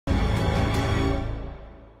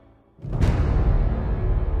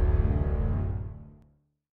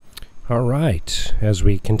Alright, as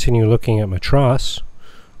we continue looking at Matroth,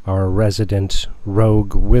 our resident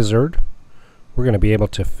rogue wizard, we're going to be able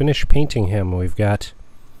to finish painting him. We've got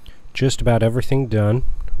just about everything done.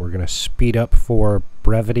 We're going to speed up for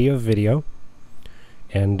brevity of video,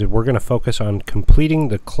 and we're going to focus on completing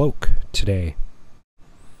the cloak today.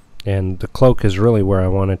 And the cloak is really where I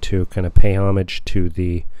wanted to kind of pay homage to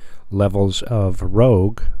the levels of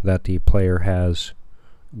rogue that the player has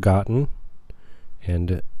gotten,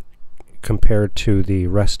 and compared to the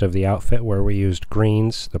rest of the outfit where we used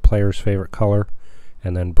greens, the player's favorite color,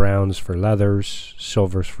 and then browns for leathers,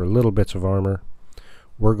 silvers for little bits of armor.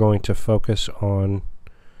 We're going to focus on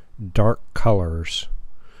dark colors.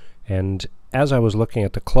 And as I was looking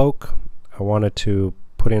at the cloak, I wanted to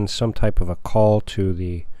put in some type of a call to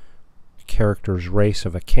the character's race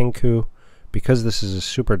of a Kenku. Because this is a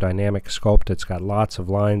super dynamic sculpt, it's got lots of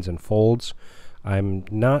lines and folds. I'm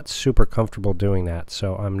not super comfortable doing that,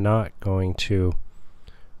 so I'm not going to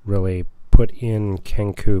really put in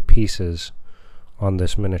Kenku pieces on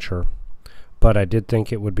this miniature. But I did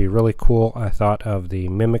think it would be really cool. I thought of the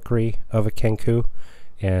mimicry of a Kenku,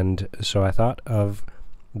 and so I thought of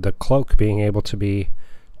the cloak being able to be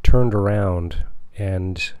turned around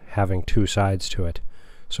and having two sides to it.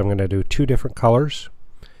 So I'm going to do two different colors,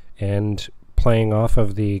 and playing off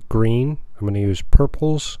of the green, I'm going to use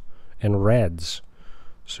purples and reds.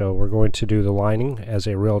 So we're going to do the lining as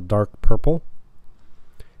a real dark purple,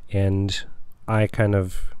 and I kind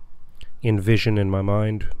of envision in my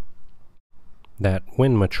mind that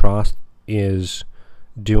when Matroth is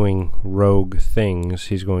doing rogue things,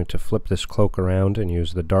 he's going to flip this cloak around and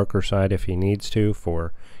use the darker side if he needs to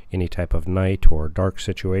for any type of night or dark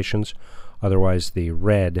situations. Otherwise the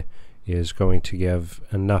red is going to give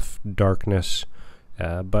enough darkness,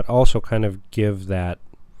 but also kind of give that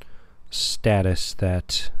status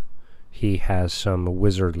that he has some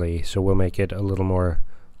wizardly, so we'll make it a little more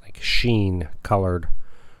like sheen colored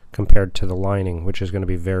compared to the lining, which is going to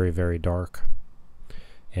be very, very dark.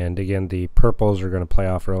 And again, the purples are going to play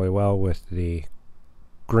off really well with the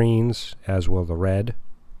greens, as will the red.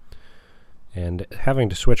 And having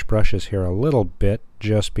to switch brushes here a little bit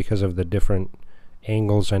just because of the different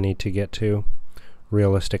angles I need to get to.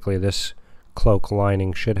 Realistically, this cloak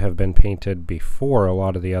lining should have been painted before a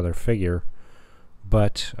lot of the other figure,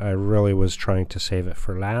 but I really was trying to save it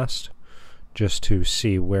for last just to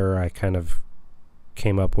see where I kind of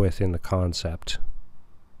came up with in the concept.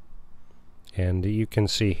 And you can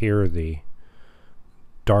see here the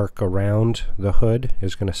dark around the hood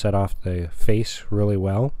is going to set off the face really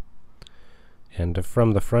well. And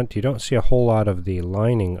from the front you don't see a whole lot of the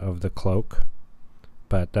lining of the cloak,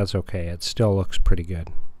 but that's okay, it still looks pretty good.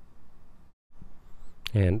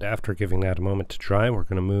 And after giving that a moment to dry, we're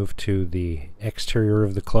going to move to the exterior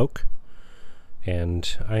of the cloak.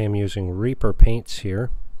 And I am using Reaper paints here.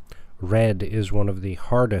 Red is one of the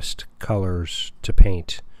hardest colors to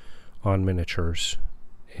paint on miniatures.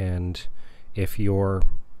 And if you're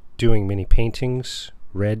doing mini paintings,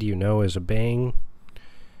 red, you know, is a bang.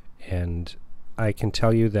 And I can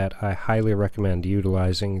tell you that I highly recommend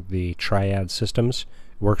utilizing the triad systems.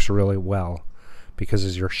 It works really well. Because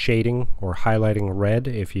as you're shading or highlighting red,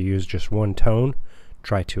 if you use just one tone,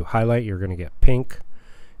 try to highlight, you're going to get pink.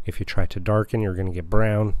 If you try to darken, you're going to get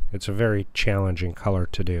brown. It's a very challenging color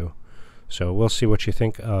to do. So we'll see what you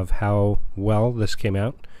think of how well this came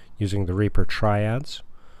out using the Reaper triads.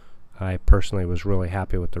 I personally was really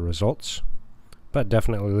happy with the results, but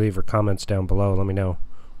definitely leave your comments down below. Let me know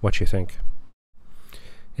what you think.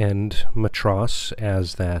 And Matroth,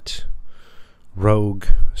 as that rogue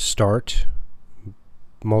start,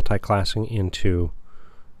 multi-classing into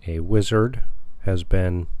a wizard, has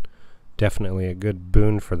been definitely a good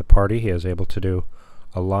boon for the party. He is able to do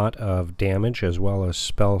a lot of damage as well as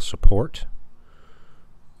spell support,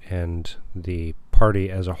 and the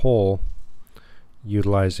party as a whole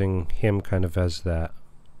utilizing him kind of as that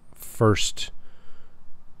first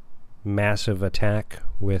massive attack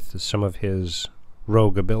with some of his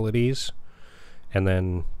rogue abilities, and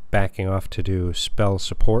then backing off to do spell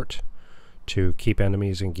support to keep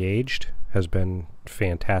enemies engaged has been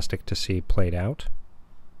fantastic to see played out.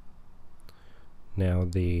 Now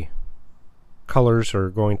the colors are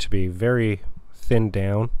going to be very thinned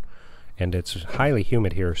down, and it's highly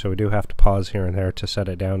humid here, so we do have to pause here and there to set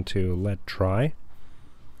it down to let dry.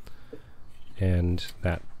 And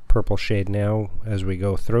that purple shade now as we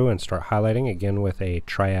go through and start highlighting again with a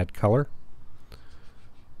triad color.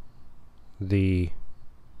 The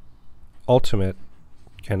ultimate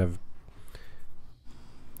kind of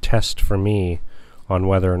test for me on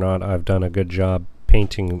whether or not I've done a good job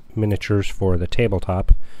painting miniatures for the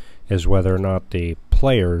tabletop is whether or not the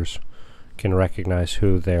players can recognize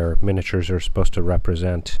who their miniatures are supposed to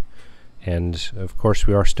represent. And of course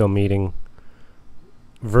we are still meeting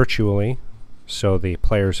virtually, so the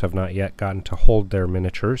players have not yet gotten to hold their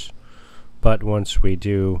miniatures, but once we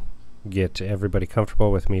do get everybody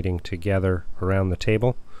comfortable with meeting together around the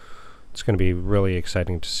table, it's going to be really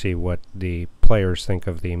exciting to see what the players think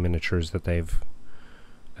of the miniatures that they've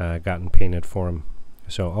gotten painted for them.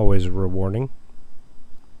 So always rewarding.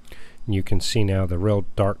 You can see now the real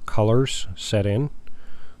dark colors set in.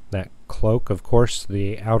 That cloak, of course,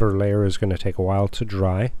 the outer layer is going to take a while to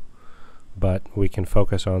dry, but we can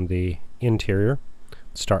focus on the interior,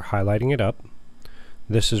 start highlighting it up.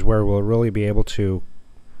 This is where we'll really be able to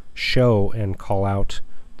show and call out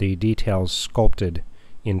the details sculpted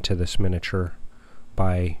into this miniature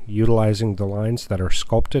by utilizing the lines that are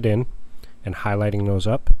sculpted in and highlighting those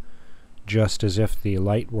up just as if the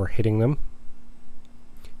light were hitting them.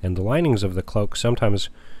 And the linings of the cloak, sometimes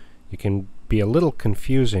you can be a little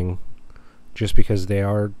confusing just because they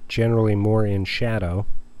are generally more in shadow.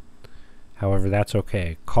 However, that's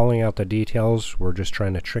okay. Calling out the details, we're just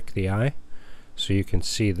trying to trick the eye so you can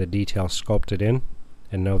see the detail sculpted in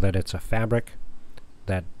and know that it's a fabric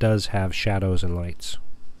that does have shadows and lights.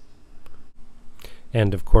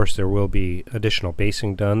 And of course there will be additional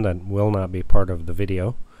basing done that will not be part of the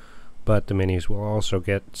video, but the minis will also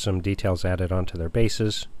get some details added onto their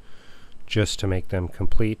bases just to make them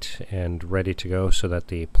complete and ready to go, so that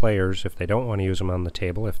the players, if they don't want to use them on the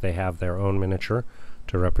table, if they have their own miniature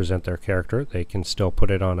to represent their character, they can still put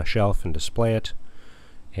it on a shelf and display it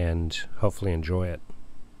and hopefully enjoy it.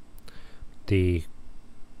 The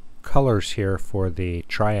colors here for the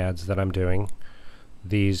triads that I'm doing,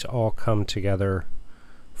 these all come together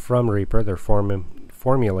from Reaper. They're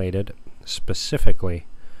formulated specifically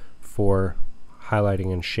for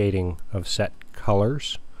highlighting and shading of set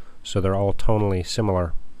colors, so they're all tonally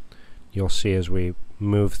similar. You'll see as we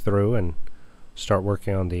move through and start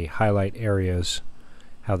working on the highlight areas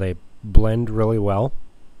how they blend really well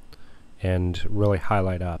and really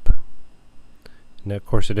highlight up. And of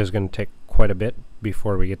course it is going to take quite a bit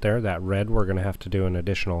before we get there. That red we're going to have to do an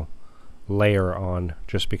additional layer on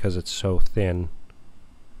just because it's so thin,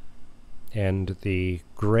 and the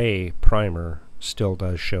gray primer still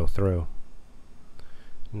does show through.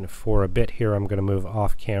 And for a bit here I'm going to move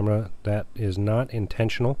off camera. That is not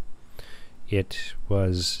intentional. It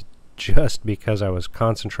was just because I was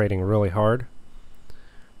concentrating really hard,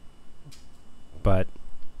 but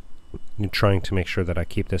I'm trying to make sure that I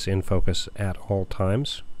keep this in focus at all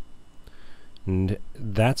times. And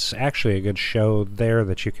that's actually a good show there,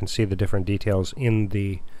 that you can see the different details in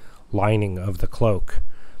the lining of the cloak.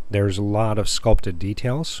 There's a lot of sculpted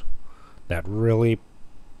details that really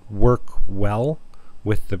work well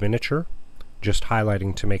with the miniature, just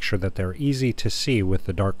highlighting to make sure that they're easy to see with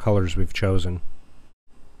the dark colors we've chosen.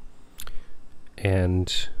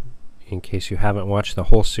 And in case you haven't watched the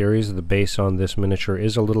whole series, the base on this miniature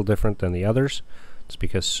is a little different than the others. It's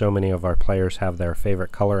because so many of our players have their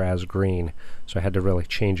favorite color as green, so I had to really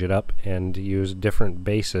change it up and use different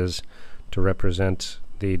bases to represent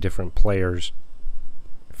the different players'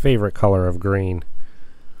 favorite color of green.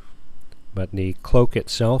 But the cloak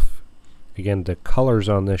itself, again, the colors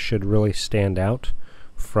on this should really stand out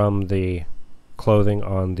from the clothing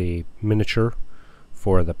on the miniature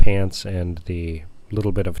for the pants and the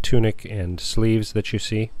little bit of tunic and sleeves that you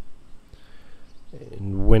see.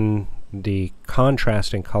 And when the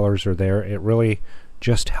contrasting colors are there, it really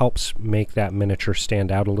just helps make that miniature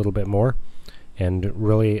stand out a little bit more and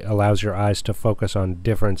really allows your eyes to focus on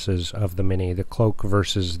differences of the mini, the cloak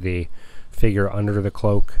versus the figure under the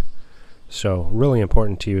cloak. So really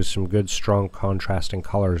important to use some good strong contrasting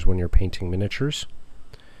colors when you're painting miniatures,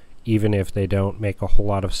 even if they don't make a whole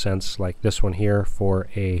lot of sense, like this one here for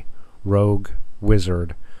a rogue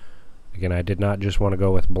wizard. Again, I did not just want to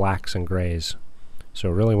go with blacks and grays, so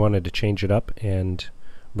really wanted to change it up and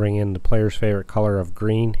bring in the player's favorite color of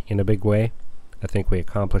green in a big way. I think we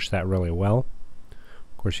accomplished that really well.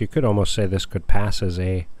 Of course, you could almost say this could pass as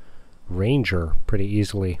a ranger pretty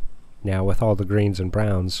easily now with all the greens and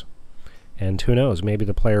browns. And who knows, maybe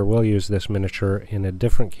the player will use this miniature in a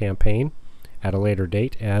different campaign at a later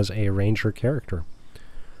date as a ranger character.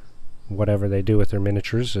 Whatever they do with their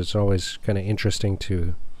miniatures, it's always kind of interesting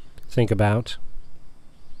to think about.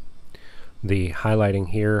 The highlighting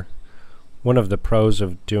here, one of the pros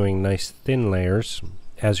of doing nice thin layers,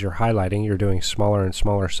 as you're highlighting, you're doing smaller and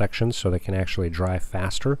smaller sections so they can actually dry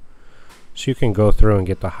faster. So you can go through and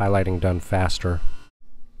get the highlighting done faster.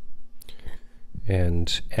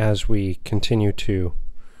 And as we continue to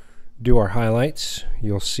do our highlights,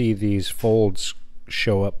 you'll see these folds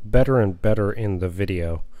show up better and better in the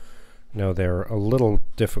video. Now they're a little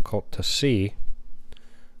difficult to see,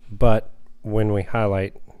 but when we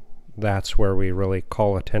highlight, that's where we really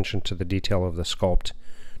call attention to the detail of the sculpt.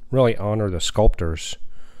 Really honor the sculptors.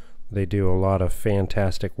 They do a lot of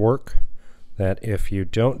fantastic work that, if you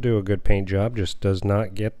don't do a good paint job, just does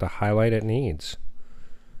not get the highlight it needs.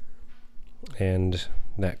 And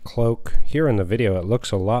that cloak, here in the video, it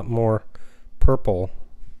looks a lot more purple.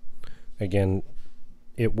 Again,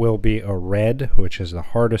 it will be a red, which is the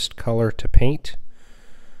hardest color to paint,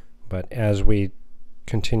 but as we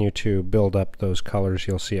continue to build up those colors,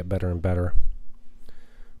 you'll see it better and better.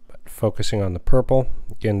 But focusing on the purple,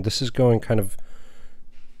 again, this is going kind of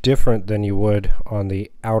different than you would on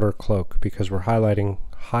the outer cloak, because we're highlighting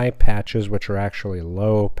high patches which are actually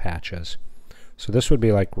low patches. So this would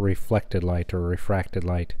be like reflected light or refracted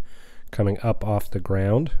light coming up off the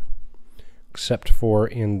ground, except for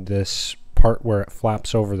in this part where it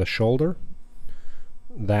flaps over the shoulder.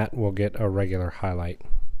 That will get a regular highlight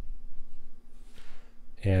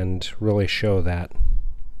and really show that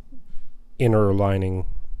inner lining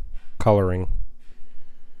coloring.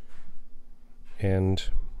 And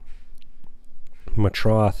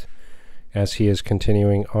Matroth, as he is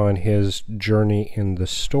continuing on his journey in the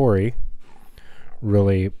story,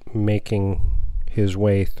 really making his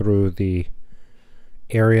way through the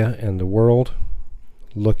area and the world,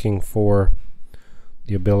 looking for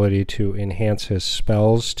the ability to enhance his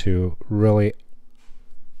spells, to really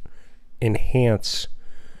enhance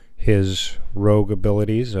his rogue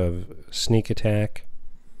abilities of sneak attack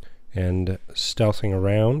and stealthing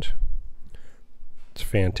around. It's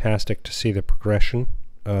fantastic to see the progression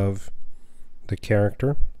of the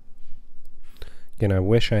character. Again, I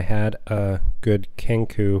wish I had a good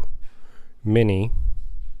Kenku mini.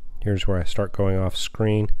 Here's where I start going off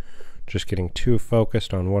screen, just getting too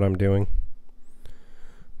focused on what I'm doing.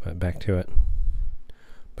 But back to it.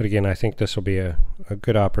 But again, I think this will be a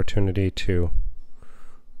good opportunity to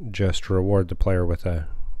just reward the player with a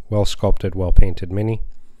well-sculpted, well-painted mini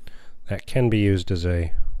that can be used as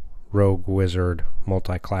a rogue wizard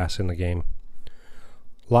multi-class in the game.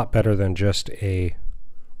 A lot better than just a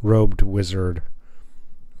robed wizard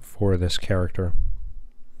for this character.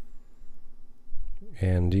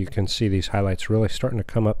 And you can see these highlights really starting to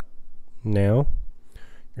come up now.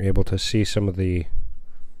 You're able to see some of the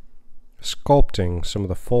sculpting, some of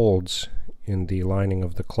the folds in the lining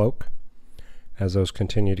of the cloak. As those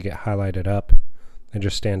continue to get highlighted up, they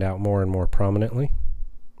just stand out more and more prominently.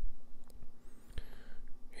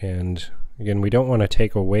 And again, we don't want to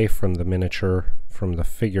take away from the miniature, from the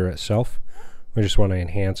figure itself. We just want to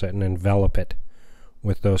enhance it and envelop it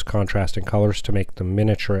with those contrasting colors to make the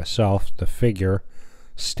miniature itself, the figure,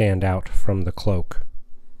 stand out from the cloak.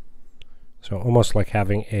 So almost like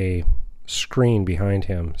having a screen behind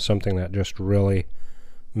him, something that just really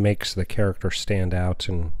makes the character stand out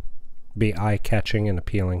and be eye-catching and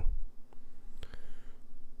appealing.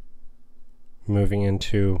 Moving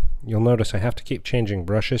into, you'll notice I have to keep changing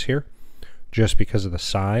brushes here just because of the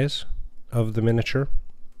size of the miniature.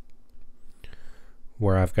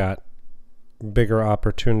 Where I've got bigger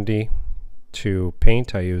opportunity to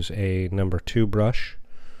paint, I use a number 2 brush,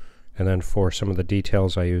 and then for some of the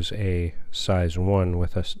details I use a size 1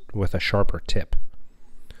 with a sharper tip.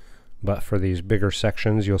 But for these bigger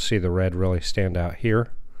sections, you'll see the red really stand out here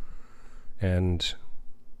and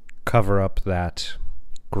cover up that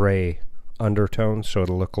gray undertone so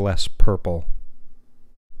it'll look less purple.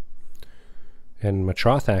 And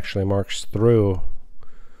Matroth actually marks through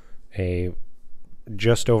a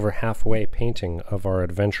just over halfway painting of our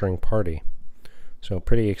adventuring party. So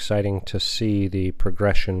pretty exciting to see the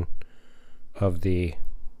progression of the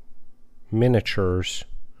miniatures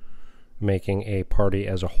making a party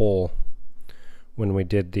as a whole. When we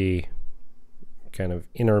did the kind of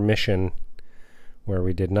intermission where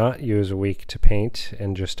we did not use a week to paint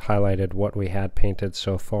and just highlighted what we had painted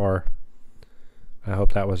so far, I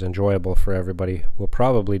hope that was enjoyable for everybody. We'll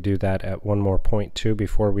probably do that at one more point too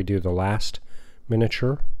before we do the last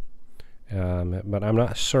miniature, but I'm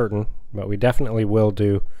not certain, but we definitely will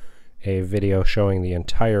do a video showing the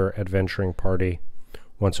entire adventuring party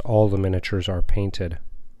once all the miniatures are painted.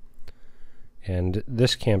 And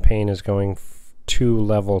this campaign is going to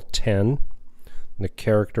level 10. The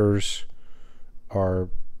characters are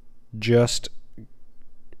just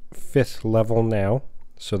 5th level now,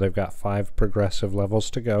 so they've got 5 progressive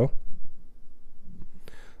levels to go.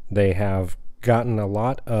 They have gotten a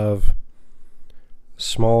lot of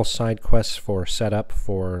small side quests for setup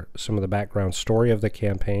for some of the background story of the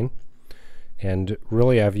campaign, and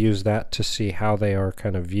really I've used that to see how they are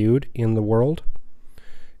kind of viewed in the world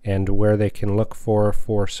and where they can look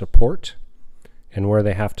for support and where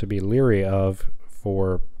they have to be leery of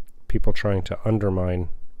for people trying to undermine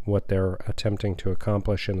what they're attempting to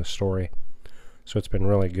accomplish in the story. So it's been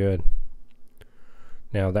really good.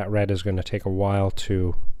 Now that red is going to take a while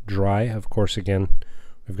to dry. Of course, again,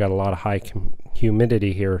 we've got a lot of high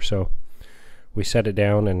humidity here, so we set it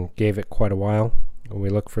down and gave it quite a while. And we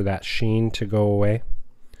look for that sheen to go away,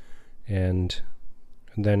 and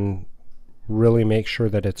then really make sure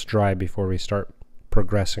that it's dry before we start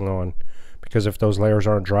progressing on. Because if those layers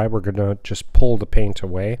aren't dry, we're going to just pull the paint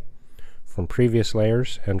away from previous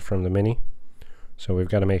layers and from the mini. So we've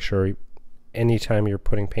got to make sure anytime you're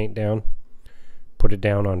putting paint down, put it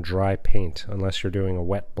down on dry paint, unless you're doing a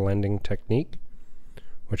wet blending technique,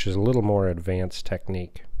 which is a little more advanced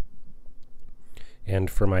technique. And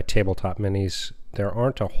for my tabletop minis, there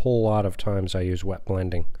aren't a whole lot of times I use wet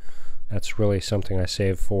blending. That's really something I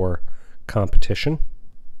save for competition.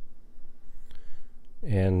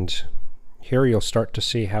 And here you'll start to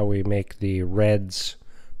see how we make the reds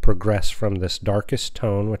progress from this darkest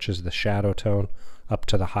tone, which is the shadow tone, up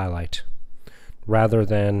to the highlight. Rather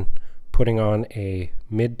than putting on a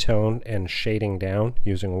mid-tone and shading down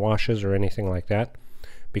using washes or anything like that,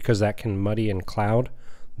 because that can muddy and cloud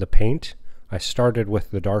the paint, I started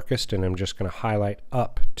with the darkest and I'm just going to highlight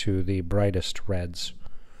up to the brightest reds.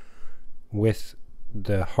 With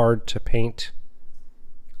the hard to paint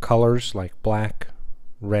colors like black,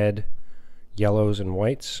 red, yellows, and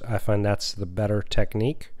whites, I find that's the better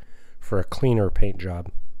technique for a cleaner paint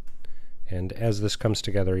job. And as this comes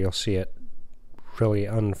together, you'll see it really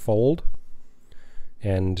unfold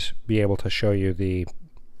and be able to show you the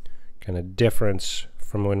kind of difference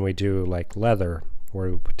from when we do like leather, where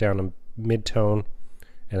we put down a mid-tone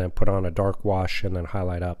and then put on a dark wash and then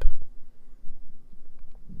highlight up.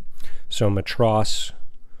 So Matroth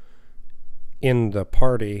in the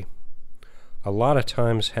party a lot of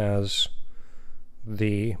times has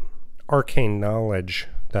the arcane knowledge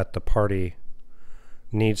that the party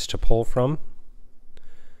needs to pull from,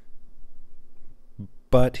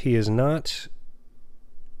 but he is not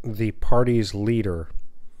the party's leader.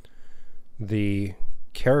 The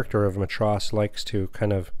character of Matroth likes to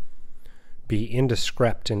kind of be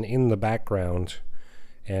indescript and in the background,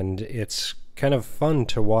 and it's kind of fun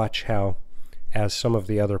to watch how, as some of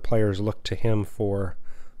the other players look to him for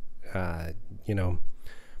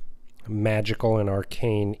magical and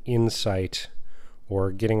arcane insight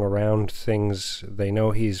or getting around things, they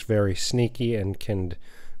know he's very sneaky and can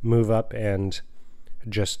move up and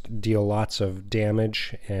just deal lots of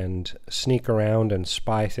damage and sneak around and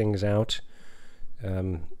spy things out.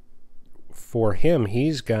 For him,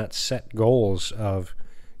 he's got set goals of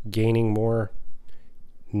gaining more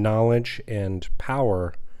knowledge and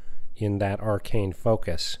power in that arcane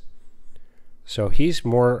focus. So he's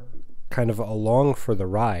more kind of along for the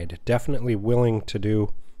ride, definitely willing to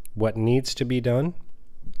do what needs to be done,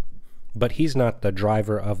 but he's not the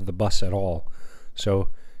driver of the bus at all. So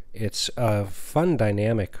it's a fun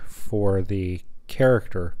dynamic for the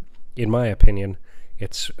character, in my opinion.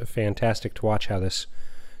 It's fantastic to watch how this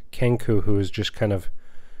Kenku, who has just kind of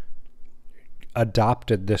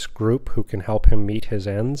adopted this group who can help him meet his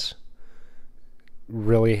ends,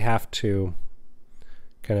 really have to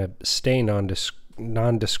kind of stay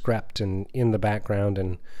nondescript and in the background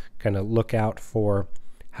and kind of look out for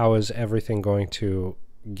how is everything going to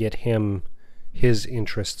get him his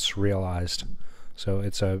interests realized. So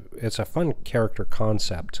it's a fun character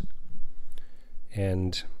concept,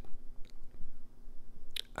 and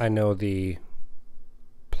I know the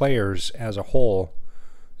players as a whole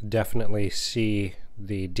definitely see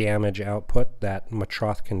the damage output that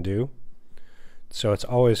Matroth can do. So it's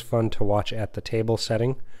always fun to watch at the table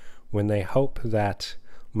setting when they hope that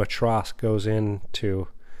Matroth goes in to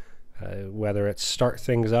whether it's start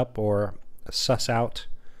things up or suss out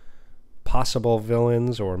possible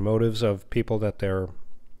villains or motives of people that they're,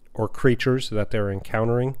 or creatures that they're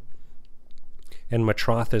encountering. And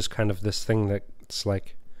Matroth is kind of this thing that's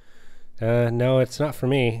like, no, it's not for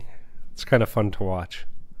me. It's kind of fun to watch.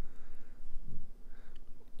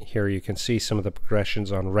 Here you can see some of the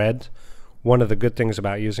progressions on red. One of the good things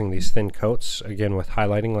about using these thin coats, again with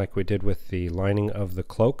highlighting like we did with the lining of the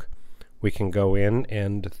cloak, we can go in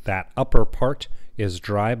and that upper part is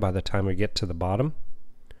dry by the time we get to the bottom.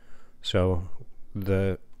 So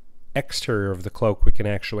the exterior of the cloak we can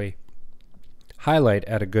actually highlight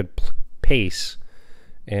at a good pace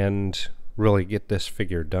and really get this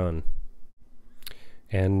figure done.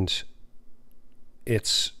 And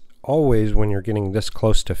it's always, when you're getting this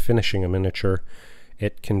close to finishing a miniature,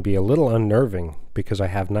 it can be a little unnerving because I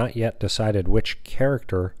have not yet decided which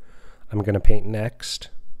character I'm going to paint next.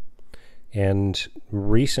 And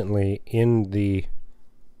recently in the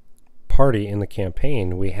party, in the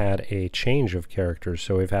campaign, we had a change of characters.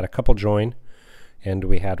 So we've had a couple join, and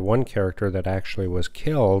we had one character that actually was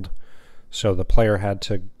killed, so the player had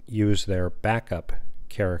to use their backup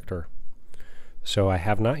character. So I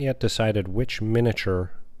have not yet decided which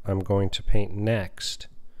miniature I'm going to paint next.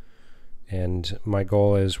 And my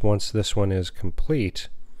goal is, once this one is complete,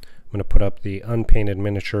 I'm going to put up the unpainted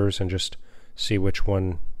miniatures and just see which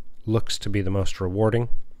one looks to be the most rewarding.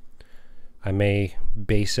 I may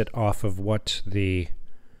base it off of what the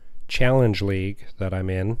challenge league that I'm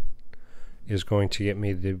in is going to get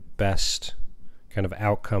me the best kind of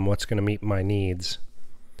outcome, what's going to meet my needs.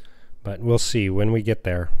 But we'll see when we get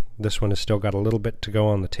there. This one has still got a little bit to go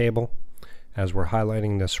on the table as we're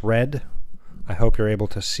highlighting this red. I hope you're able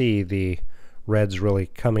to see the reds really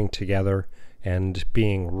coming together and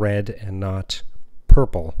being red and not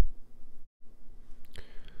purple.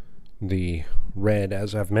 The red,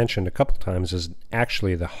 as I've mentioned a couple times, is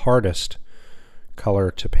actually the hardest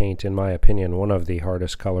color to paint, in my opinion. One of the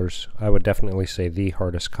hardest colors. I would definitely say the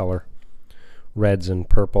hardest color. Reds and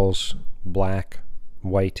purples, black,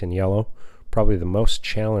 white, and yellow, probably the most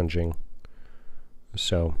challenging.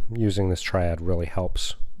 So using this triad really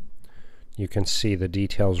helps. You can see the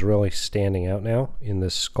details really standing out now in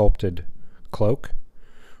this sculpted cloak,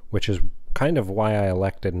 which is kind of why I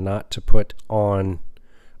elected not to put on.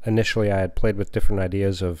 Initially I had played with different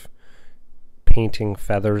ideas of painting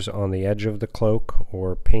feathers on the edge of the cloak,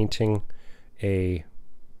 or painting a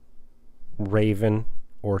raven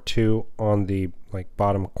or two on the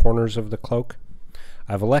bottom corners of the cloak.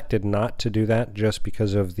 I've elected not to do that just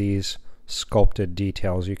because of these sculpted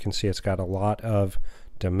details. You can see it's got a lot of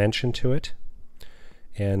dimension to it,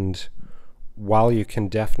 and while you can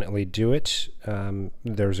definitely do it,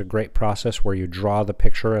 there's a great process where you draw the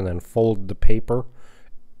picture and then fold the paper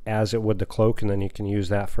as it would the cloak, and then you can use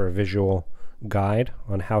that for a visual guide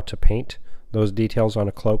on how to paint those details on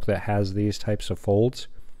a cloak that has these types of folds.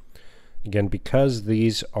 Again, because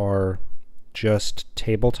these are just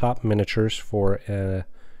tabletop miniatures for a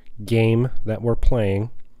game that we're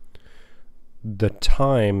playing, the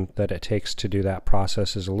time that it takes to do that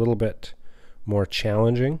process is a little bit more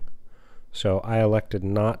challenging. So I elected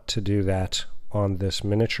not to do that on this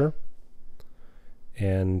miniature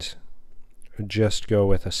and just go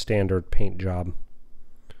with a standard paint job,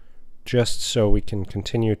 just so we can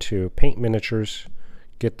continue to paint miniatures,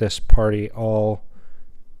 get this party all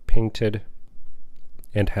painted,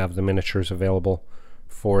 and have the miniatures available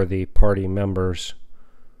for the party members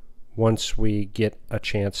once we get a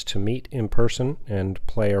chance to meet in person and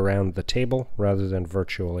play around the table rather than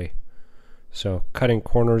virtually. So cutting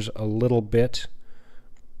corners a little bit,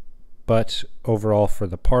 but overall for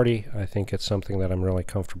the party I think it's something that I'm really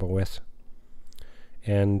comfortable with.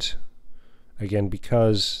 And again,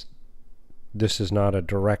 because this is not a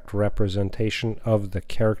direct representation of the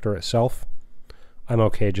character itself, I'm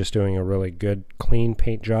okay just doing a really good clean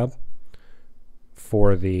paint job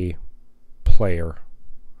for the player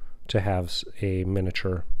to have a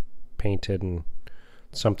miniature painted and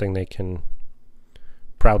something they can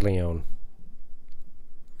proudly own.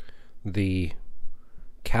 The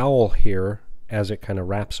cowl here, as it kind of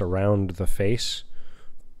wraps around the face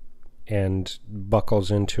and buckles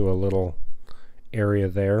into a little area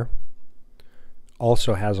there,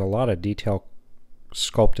 also has a lot of detail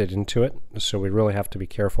sculpted into it, so we really have to be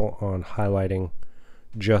careful on highlighting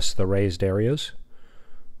just the raised areas.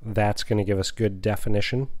 That's going to give us good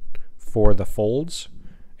definition for the folds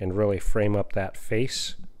and really frame up that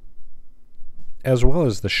face, as well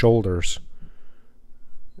as the shoulders.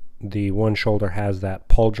 The one shoulder has that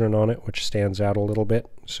pauldron on it, which stands out a little bit,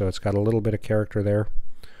 so it's got a little bit of character there.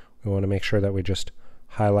 We want to make sure that we just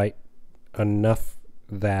highlight enough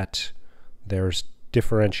that there's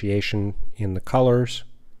differentiation in the colors,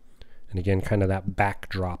 and again, kind of that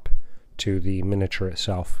backdrop to the miniature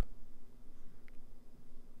itself.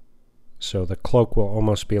 So the cloak will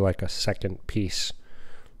almost be like a second piece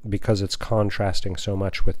because it's contrasting so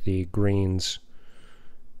much with the greens.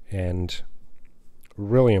 And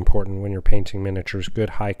really important when you're painting miniatures,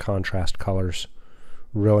 good high contrast colors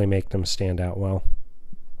really make them stand out well.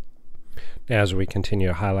 As we continue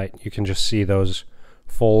to highlight, you can just see those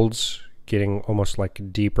folds getting almost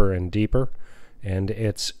like deeper and deeper, and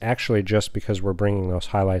it's actually just because we're bringing those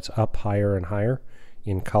highlights up higher and higher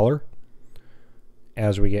in color.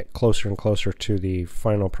 As we get closer and closer to the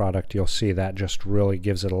final product, you'll see that just really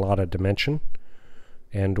gives it a lot of dimension,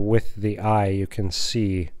 and with the eye you can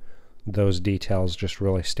see those details just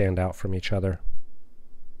really stand out from each other.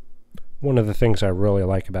 One of the things I really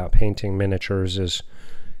like about painting miniatures is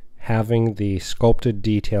having the sculpted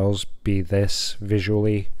details be this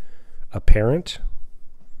visually apparent,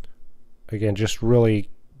 again, just really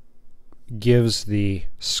gives the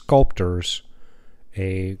sculptors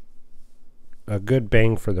a good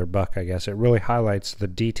bang for their buck, I guess. It really highlights the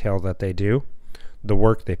detail that they do, the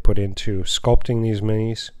work they put into sculpting these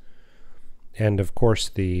minis, and of course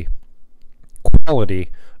the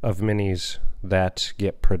quality of minis that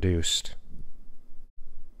get produced.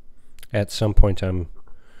 At some point I'm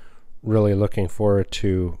really looking forward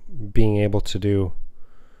to being able to do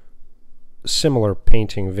similar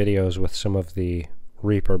painting videos with some of the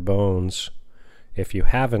Reaper bones. If you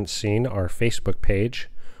haven't seen our Facebook page,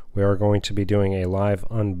 we are going to be doing a live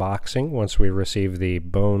unboxing once we receive the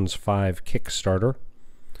Bones 5 Kickstarter.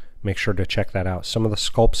 Make sure to check that out. Some of the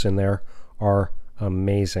sculpts in there are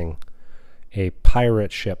amazing. A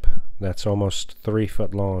pirate ship that's almost 3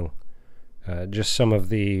 foot long. Just some of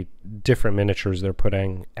the different miniatures they're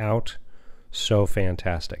putting out, so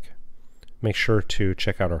fantastic. Make sure to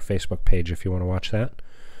check out our Facebook page if you want to watch that.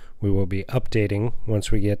 We will be updating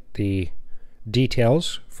once we get the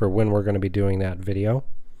details for when we're going to be doing that video.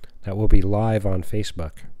 That will be live on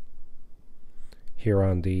Facebook. Here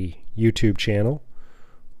on the YouTube channel,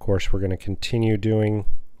 of course, we're going to continue doing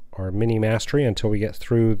our mini mastery until we get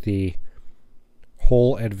through the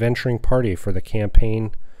whole adventuring party for the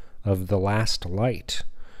campaign of The Last Light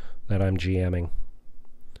that I'm GMing.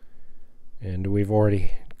 And we've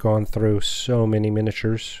already gone through so many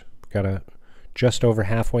miniatures. We've got just over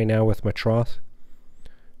halfway now with Matroth.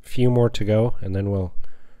 A few more to go, and then we'll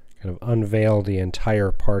kind of unveil the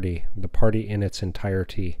entire party, the party in its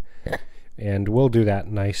entirety. And we'll do that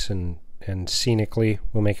nice and scenically.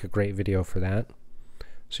 We'll make a great video for that,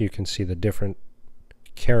 so you can see the different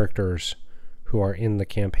characters who are in the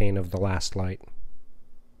campaign of The Last Light.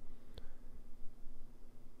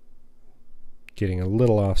 Getting a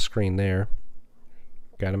little off screen there.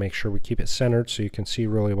 Got to make sure we keep it centered so you can see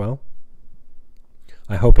really well.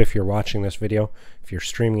 I hope if you're watching this video, if you're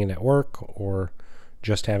streaming it at work or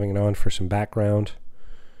just having it on for some background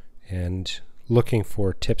and looking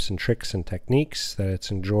for tips and tricks and techniques, that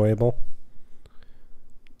it's enjoyable.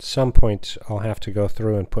 At some point I'll have to go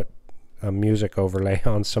through and put a music overlay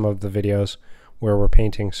on some of the videos where we're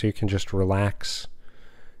painting so you can just relax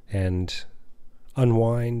and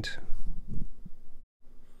unwind.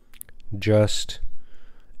 Just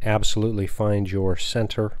absolutely find your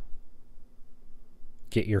center,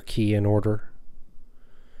 get your key in order,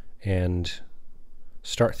 and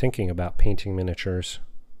start thinking about painting miniatures.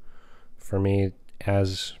 For me,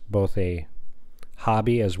 as both a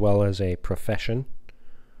hobby as well as a profession,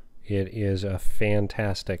 it is a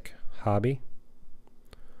fantastic hobby.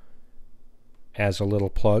 As a little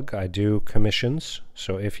plug, I do commissions,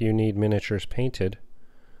 so if you need miniatures painted,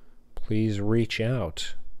 please reach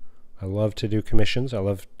out. I love to do commissions. I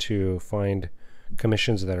love to find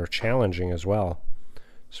commissions that are challenging as well.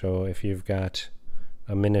 So if you've got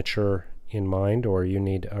a miniature in mind, or you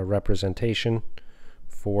need a representation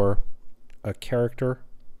for a character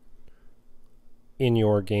in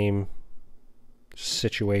your game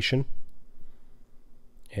situation,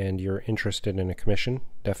 and you're interested in a commission,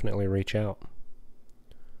 definitely reach out.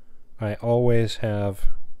 I always have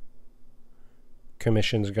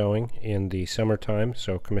commissions going in the summertime,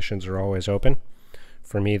 so commissions are always open.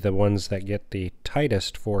 For me, the ones that get the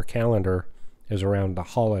tightest for calendar is around the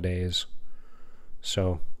holidays.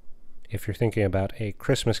 So if you're thinking about a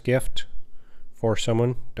Christmas gift for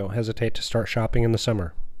someone, don't hesitate to start shopping in the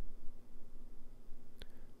summer.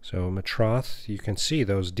 So Matroth, you can see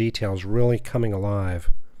those details really coming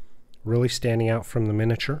alive, really standing out from the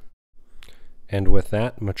miniature. And with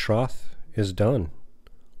that, Matroth is done.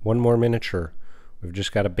 One more miniature. We've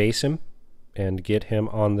just got to base him and get him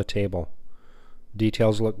on the table.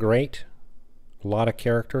 Details look great, a lot of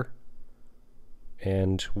character,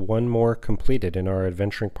 and one more completed in our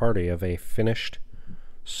adventuring party of a finished,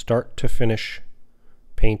 start to finish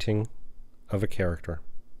painting of a character.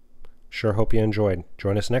 Sure hope you enjoyed.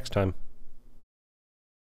 Join us next time.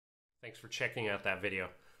 Thanks for checking out that video.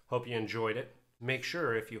 Hope you enjoyed it. Make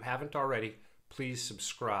sure, if you haven't already, please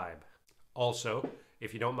subscribe. Also,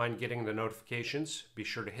 if you don't mind getting the notifications, be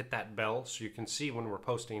sure to hit that bell so you can see when we're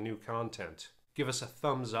posting new content. Give us a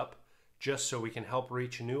thumbs up just so we can help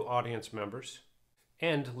reach new audience members.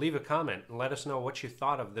 And leave a comment and let us know what you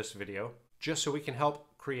thought of this video, just so we can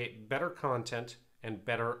help create better content and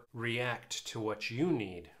better react to what you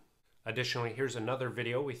need. Additionally, here's another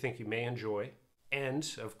video we think you may enjoy. And,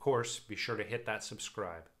 of course, be sure to hit that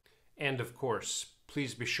subscribe. And, of course,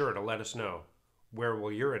 please be sure to let us know, where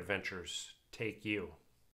will your adventures take you?